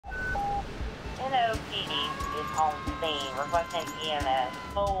scene requesting EMS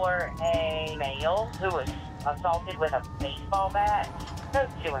for a male who was assaulted with a baseball bat. Those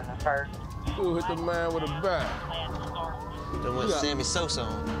two in the first. Who hit the man with a bat? Then went Sammy Sosa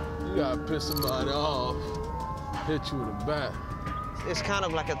on. You gotta piss somebody off. Hit you with a bat. It's kind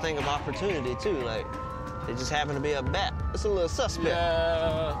of like a thing of opportunity, too. Like, it just happened to be a bat. It's a little suspect.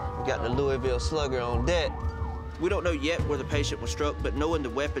 Yeah. We got the Louisville Slugger on deck. We don't know yet where the patient was struck, but knowing the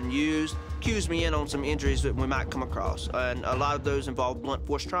weapon used cues me in on some injuries that we might come across, and a lot of those involve blunt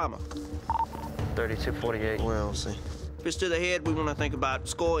force trauma. 3248. Well, see. If it's to the head, we want to think about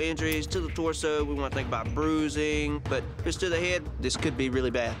skull injuries. To the torso, we want to think about bruising. But if it's to the head, this could be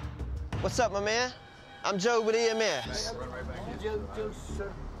really bad. What's up, my man? I'm Joe with EMS. Joe,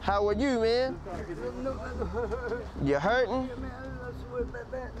 sir. How are you, man? You hurting?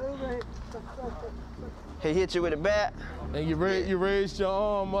 He hit you with a bat. And you raised your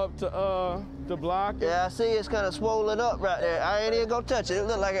arm up to block it? Yeah, I see it's kind of swollen up right there. I ain't even gonna touch it. It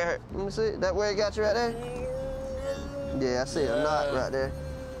look like it hurt. Let me see. That where it got you right there? Yeah, I see a knot right there.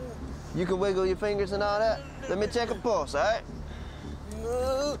 You can wiggle your fingers and all that. Let me check a pulse, all right?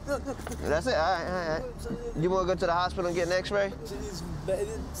 That's it, all right. You wanna go to the hospital and get an x-ray?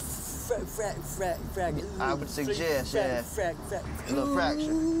 I would suggest, yeah. A little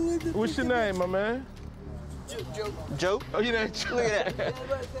fracture. What's your name, my man? Joe. Joe? Oh, you named Joe. Look at that.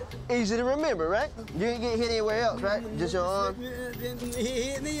 Easy to remember, right? You didn't get hit anywhere else, right? Just your arm?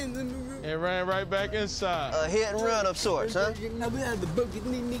 And ran right back inside. A hit and run of sorts, huh? So you had a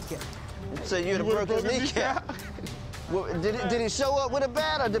broken kneecap? Well, did he show up with a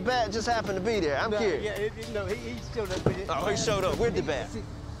bat, or the bat just happened to be there? I'm curious. Yeah, no, he showed up with it. Oh, he showed up with the bat.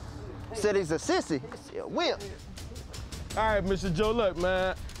 Said he's a sissy. A wimp. All right, Mr. Joe, look,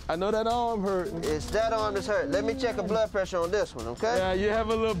 man. I know that arm hurting. It's that arm that's hurt. Let me check a blood pressure on this one, okay? Yeah, you have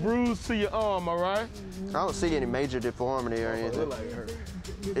a little bruise to your arm, all right? I don't see any major deformity or anything. Like it hurt.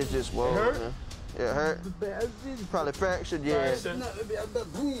 It's just swollen. It hurt? Man. It hurt. Probably fractured, yeah.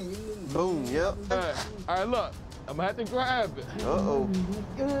 Boom, yep. All right, look. I'm gonna have to grab it. Uh-oh.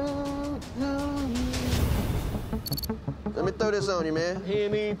 Let me throw this on you, man. He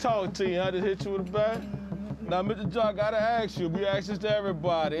ain't even talk to you. I just hit you with a bat. Now, Mr. Joe, I gotta ask you. We ask this to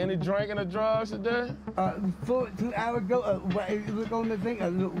everybody. Any drinking or drugs today? 2 hours ago, look on the thing, a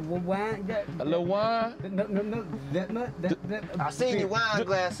little wine. A little wine? No, that much. I seen your wine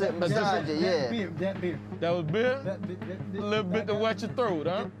glass sitting beside you, yeah. That beer. That was beer? A little bit to wet your throat,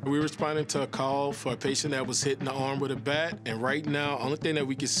 huh? We were responding to a call for a patient that was hit in the arm with a bat, and right now, only thing that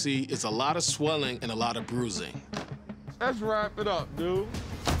we can see is a lot of swelling and a lot of bruising. Let's wrap it up, dude.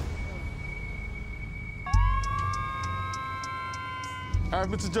 All right,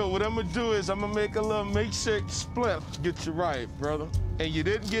 Mr. Joe, what I'm gonna do is I'm gonna make a little makeshift splint to get you right, brother. And you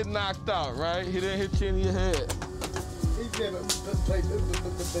didn't get knocked out, right? He didn't hit you in your head. He never played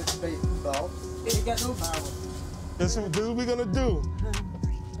baseball. He got no power. This is what we're gonna do.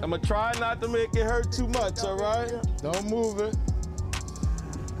 I'm gonna try not to make it hurt too much, all right? Don't move it.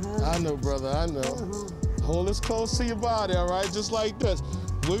 I know, brother, I know. Hold this close to your body, all right? Just like this.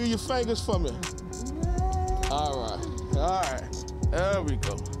 Wiggle your fingers for me. All right. There we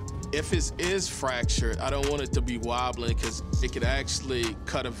go. If it is fractured, I don't want it to be wobbling because it could actually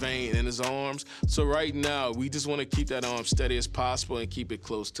cut a vein in his arms. So right now, we just want to keep that arm steady as possible and keep it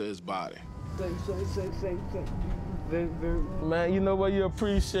close to his body. Man, you know what? You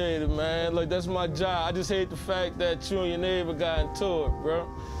appreciate it, man. Look, that's my job. I just hate the fact that you and your neighbor got into it, bro.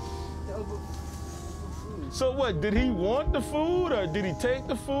 So what, did he want the food or did he take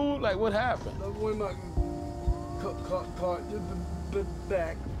the food? Like, what happened?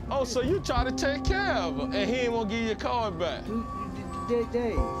 Back. Oh, so you try to take care of him, and he ain't want to give you your card back?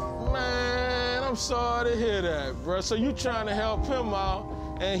 Man, I'm sorry to hear that, bro. So you trying to help him out,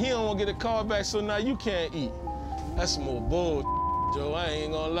 and he don't want to get the card back, so now you can't eat. That's some more bull, Joe. I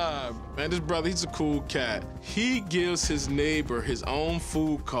ain't gonna lie. Man, this brother, he's a cool cat. He gives his neighbor his own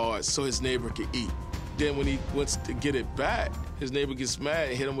food card so his neighbor can eat. Then when he wants to get it back, his neighbor gets mad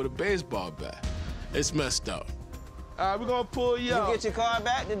and hit him with a baseball bat. It's messed up. All right, we're gonna pull you out. You get your car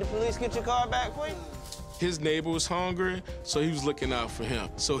back? Did the police get your car back for you? His neighbor was hungry, so he was looking out for him.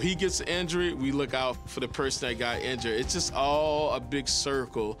 So he gets an injury, we look out for the person that got injured. It's just all a big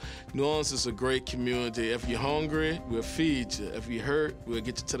circle. New Orleans is a great community. If you're hungry, we'll feed you. If you're hurt, we'll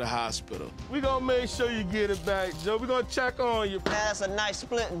get you to the hospital. We're gonna make sure you get it back, Joe. We're gonna check on you. Man, that's a nice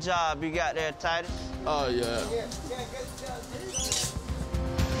splitting job you got there, Titus. Oh, yeah.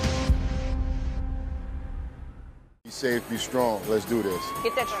 Be safe, be strong. Let's do this.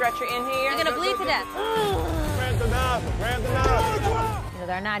 Get that stretcher in here. You're gonna bleed to death. You know,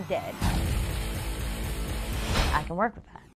 they're not dead. I can work with that.